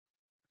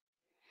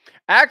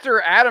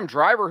Actor Adam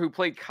Driver, who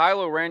played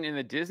Kylo Ren in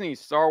the Disney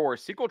Star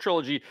Wars sequel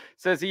trilogy,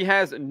 says he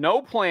has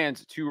no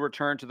plans to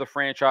return to the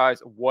franchise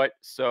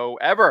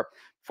whatsoever.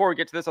 Before we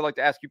get to this, I'd like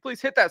to ask you,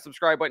 please hit that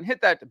subscribe button,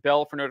 hit that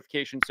bell for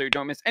notifications so you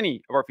don't miss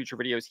any of our future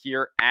videos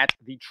here at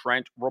the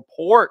Trent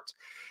Report.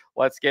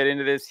 Let's get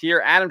into this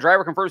here. Adam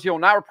Driver confirms he will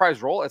not reprise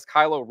his role as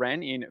Kylo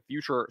Ren in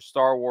future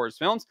Star Wars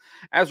films.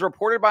 As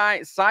reported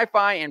by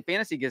Sci-Fi and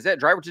Fantasy Gazette,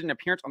 Driver did an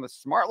appearance on the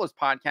Smartless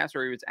podcast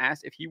where he was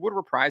asked if he would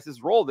reprise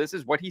his role. This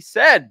is what he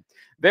said.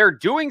 "They're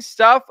doing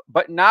stuff,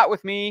 but not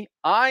with me.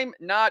 I'm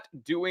not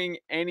doing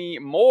any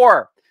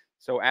more."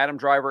 So Adam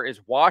Driver is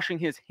washing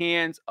his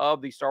hands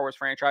of the Star Wars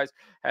franchise,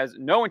 has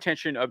no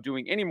intention of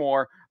doing any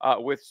more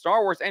with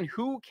Star Wars. And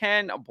who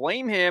can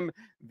blame him?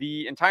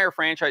 The entire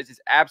franchise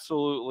is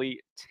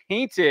absolutely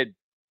tainted.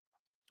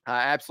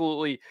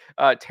 Absolutely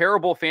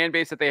terrible fan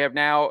base that they have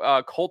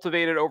now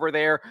cultivated over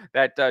there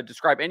that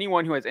describe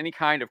anyone who has any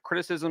kind of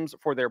criticisms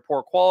for their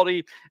poor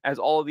quality as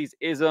all of these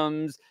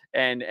isms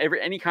and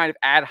any kind of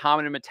ad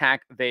hominem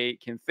attack they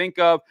can think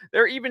of.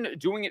 They're even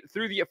doing it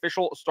through the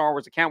official Star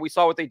Wars account. We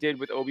saw what they did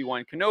with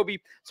Obi-Wan Kenobi.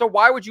 So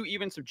why would you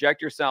even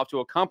subject yourself to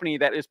a company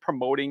that is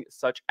promoting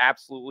such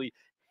absolutely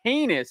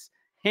heinous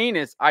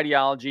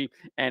ideology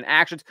and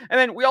actions? And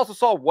then we also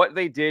saw what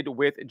they did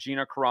with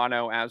Gina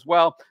Carano as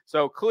well.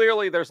 So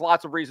clearly there's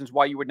lots of reasons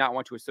why you would not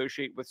want to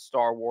associate with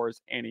Star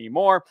Wars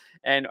anymore.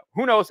 And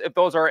who knows if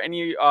those are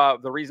any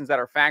of the reasons that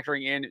are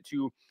factoring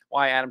into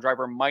why Adam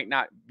Driver might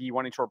not be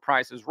wanting to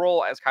reprise his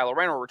role as Kylo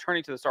Ren or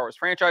returning to the Star Wars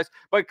franchise.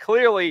 But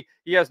clearly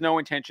he has no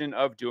intention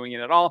of doing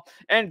it at all.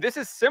 And this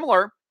is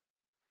similar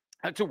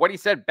to what he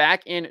said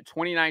back in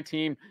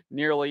 2019,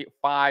 nearly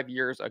 5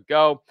 years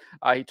ago.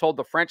 He told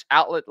the French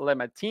outlet Le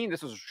Matin,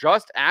 this was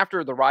just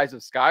after The Rise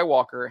of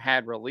Skywalker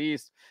had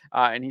released,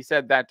 and he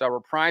said that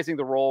reprising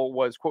the role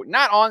was, quote,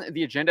 not on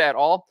the agenda at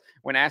all.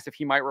 When asked if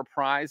he might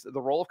reprise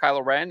the role of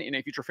Kylo Ren in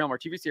a future film or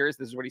TV series,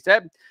 this is what he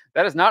said: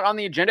 "That is not on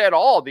the agenda at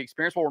all. The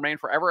experience will remain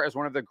forever as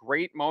one of the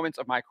great moments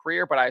of my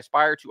career, but I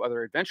aspire to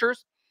other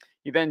adventures."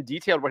 He then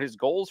detailed what his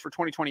goals for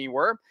 2020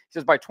 were. He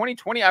says, "By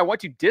 2020, I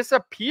want to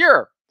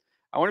disappear.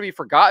 I want to be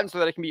forgotten so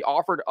that I can be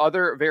offered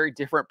other very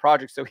different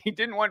projects." So he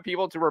didn't want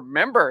people to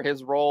remember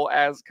his role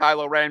as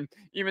Kylo Ren,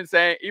 even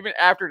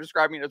after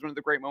describing it as one of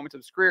the great moments of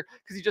his career,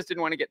 because he just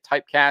didn't want to get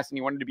typecast and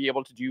he wanted to be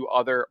able to do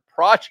other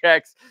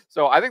projects.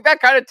 So I think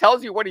that kind of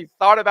tells you what he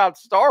thought about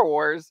Star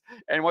Wars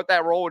and what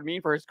that role would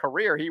mean for his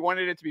career. He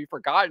wanted it to be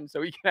forgotten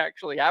so he can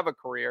actually have a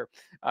career,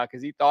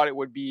 because he thought it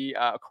would be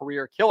a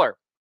career killer.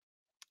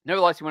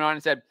 Nevertheless, he went on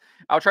and said,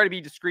 "I'll try to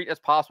be discreet as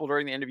possible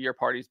during the end of year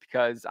parties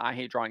because I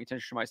hate drawing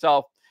attention to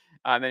myself."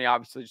 And then he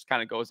obviously just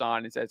kind of goes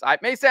on and says,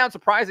 "It may sound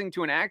surprising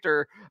to an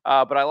actor,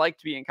 but I like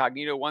to be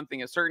incognito. One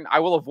thing is certain, I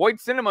will avoid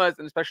cinemas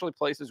and especially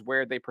places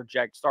where they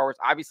project Star Wars."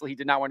 Obviously, he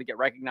did not want to get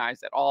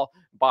recognized at all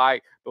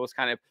by those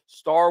kind of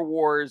Star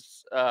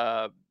Wars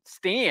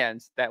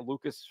stands that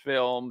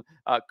Lucasfilm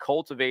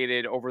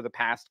cultivated over the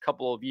past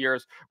couple of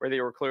years, where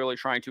they were clearly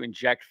trying to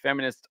inject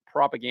feminist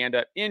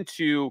propaganda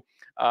into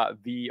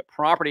the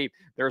property.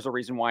 There's a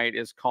reason why it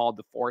is called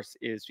The Force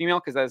is Female,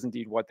 because that is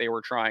indeed what they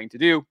were trying to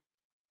do.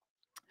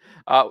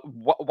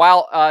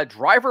 While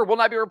Driver will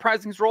not be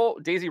reprising his role,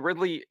 Daisy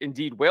Ridley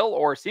indeed will,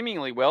 or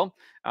seemingly will.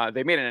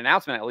 They made an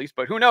announcement at least,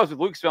 but who knows? With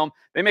Lucasfilm,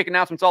 they make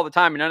announcements all the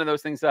time, and none of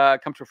those things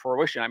come to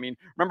fruition. I mean,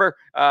 remember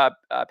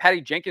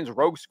Patty Jenkins'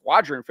 Rogue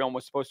Squadron film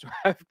was supposed to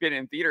have been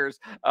in theaters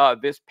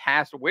this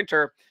past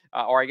winter,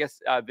 or I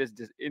guess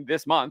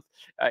this month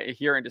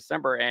here in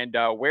December, and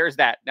where's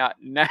that?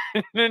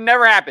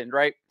 Never happened,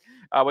 right?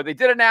 But they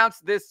did announce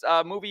this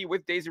movie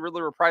with Daisy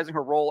Ridley reprising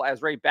her role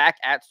as Rey back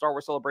at Star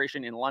Wars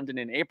Celebration in London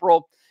in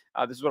April.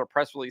 This is what a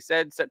press release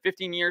said. Set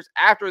 15 years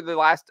after the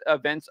last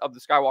events of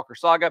the Skywalker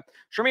saga,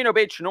 Shermaine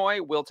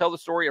Obaid-Chinoy will tell the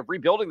story of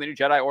rebuilding the new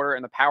Jedi Order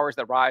and the powers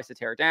that rise to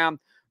tear it down.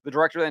 The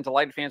director then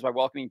delighted fans by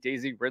welcoming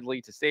Daisy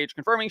Ridley to stage,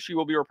 confirming she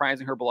will be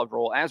reprising her beloved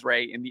role as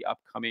Rey in the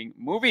upcoming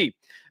movie.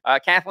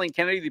 Kathleen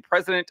Kennedy, the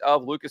president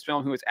of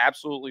Lucasfilm, who has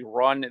absolutely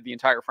run the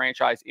entire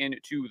franchise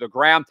into the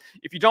ground.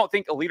 If you don't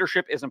think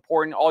leadership is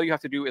important, all you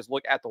have to do is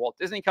look at the Walt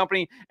Disney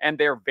Company and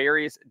their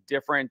various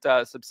different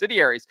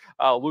subsidiaries.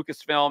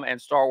 Lucasfilm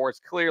and Star Wars,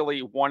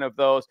 clearly one of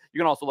those. You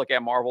can also look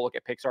at Marvel, look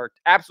at Pixar.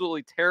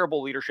 Absolutely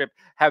terrible leadership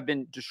have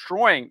been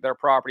destroying their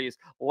properties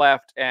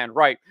left and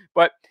right.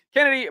 But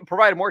Kennedy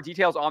provided more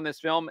details on this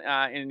film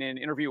in an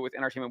interview with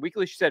Entertainment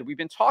Weekly. She said, "We've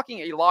been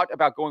talking a lot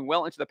about going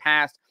well into the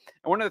past,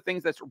 and one of the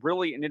things that's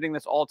really knitting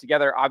this all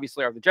together,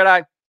 obviously, are the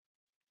Jedi.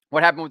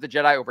 What happened with the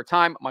Jedi over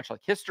time, much like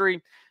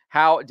history?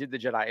 How did the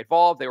Jedi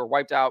evolve? They were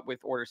wiped out with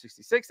Order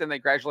 66, and they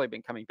gradually have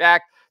been coming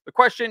back. The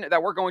question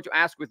that we're going to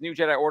ask with New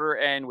Jedi Order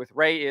and with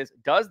Rey is,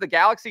 does the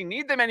galaxy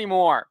need them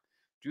anymore?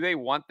 Do they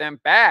want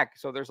them back?"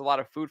 So there's a lot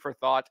of food for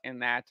thought in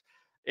that,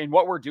 in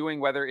what we're doing,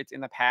 whether it's in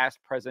the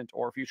past, present,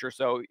 or future.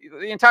 So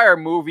the entire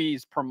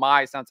movie's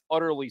premise sounds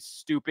utterly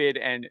stupid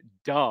and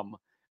dumb.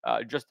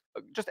 Just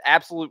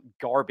absolute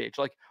garbage.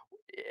 Like,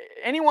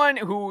 anyone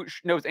who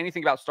knows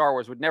anything about Star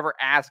Wars would never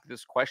ask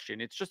this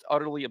question. It's just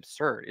utterly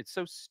absurd. It's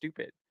so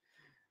stupid.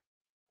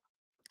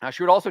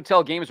 She would also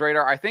tell Games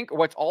Radar, I think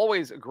what's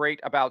always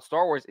great about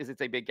Star Wars is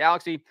it's a big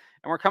galaxy,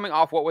 and we're coming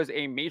off what was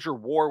a major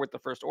war with the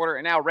First Order,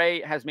 and now Rey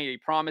has made a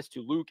promise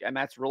to Luke, and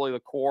that's really the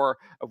core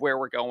of where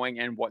we're going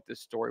and what this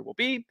story will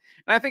be. And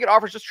I think it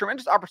offers just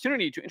tremendous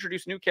opportunity to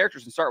introduce new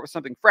characters and start with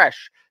something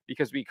fresh,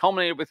 because we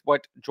culminated with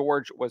what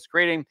George was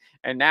creating,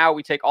 and now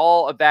we take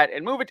all of that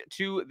and move it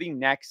to the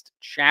next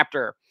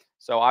chapter.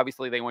 So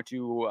obviously they went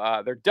to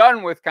they're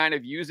done with kind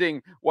of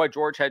using what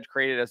George had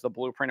created as the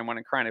blueprint and want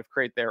to kind of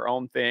create their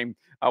own thing.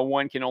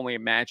 One can only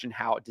imagine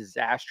how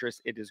disastrous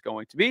it is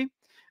going to be.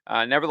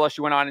 Nevertheless,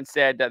 she went on and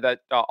said that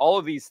all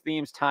of these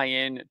themes tie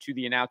in to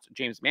the announced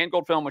James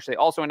Mangold film, which they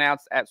also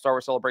announced at Star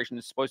Wars Celebration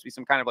is supposed to be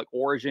some kind of like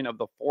origin of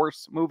the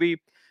Force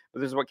movie. But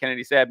this is what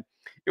Kennedy said.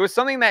 It was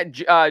something that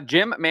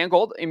Jim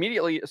Mangold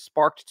immediately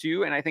sparked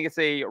to, and I think it's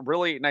a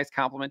really nice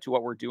compliment to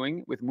what we're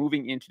doing with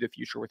moving into the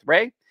future with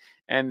Rey,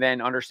 and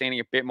then understanding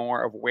a bit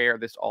more of where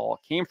this all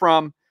came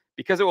from,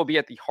 because it will be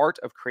at the heart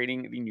of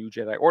creating the new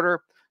Jedi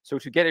Order. So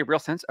to get a real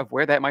sense of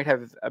where that might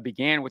have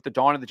began with the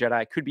dawn of the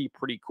Jedi could be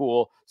pretty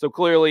cool. So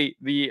clearly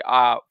the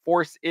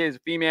Force is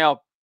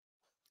female.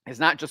 It's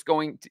not just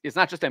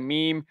a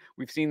meme.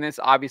 We've seen this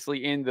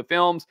obviously in the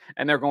films,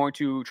 and they're going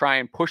to try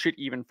and push it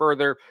even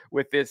further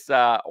with this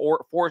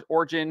Force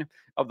origin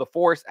of the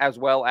Force, as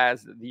well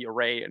as the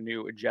Rey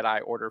New Jedi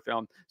Order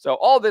film. So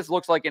all this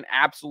looks like an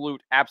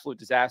absolute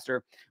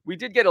disaster. We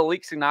did get a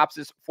leaked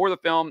synopsis for the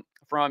film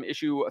from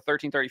issue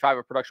 1335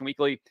 of Production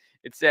Weekly.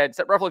 It said,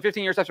 set roughly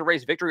 15 years after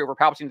Rey's victory over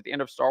Palpatine at the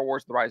end of Star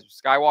Wars The Rise of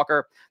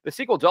Skywalker, the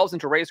sequel delves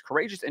into Rey's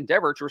courageous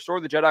endeavor to restore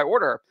the Jedi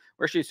Order,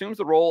 where she assumes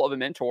the role of a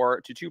mentor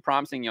to two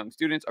promising young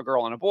students, a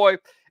girl and a boy.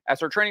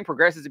 As her training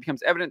progresses, it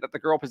becomes evident that the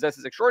girl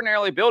possesses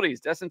extraordinary abilities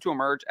destined to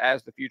emerge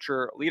as the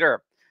future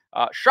leader.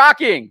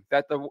 Shocking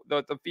that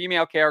the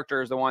female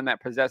character is the one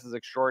that possesses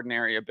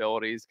extraordinary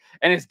abilities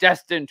and is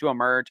destined to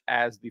emerge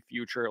as the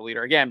future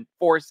leader. Again,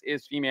 Force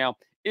is female,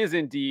 is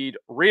indeed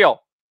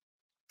real.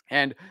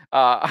 And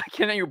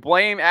can you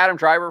blame Adam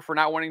Driver for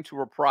not wanting to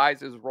reprise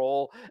his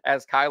role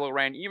as Kylo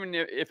Ren, even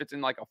if it's in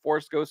like a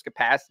Force Ghost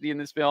capacity in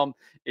this film?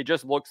 It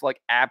just looks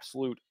like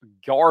absolute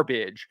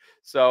garbage.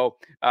 So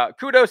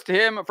kudos to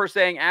him for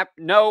saying,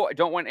 no, I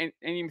don't want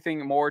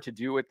anything more to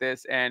do with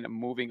this, and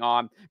moving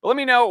on. But let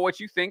me know what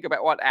you think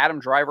about what Adam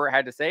Driver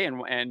had to say,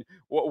 and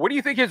what do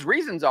you think his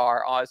reasons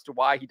are as to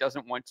why he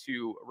doesn't want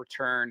to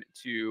return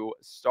to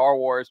Star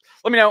Wars?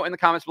 Let me know in the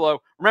comments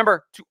below.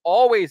 Remember to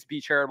always be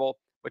charitable,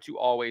 but to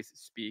always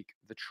speak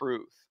the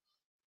truth.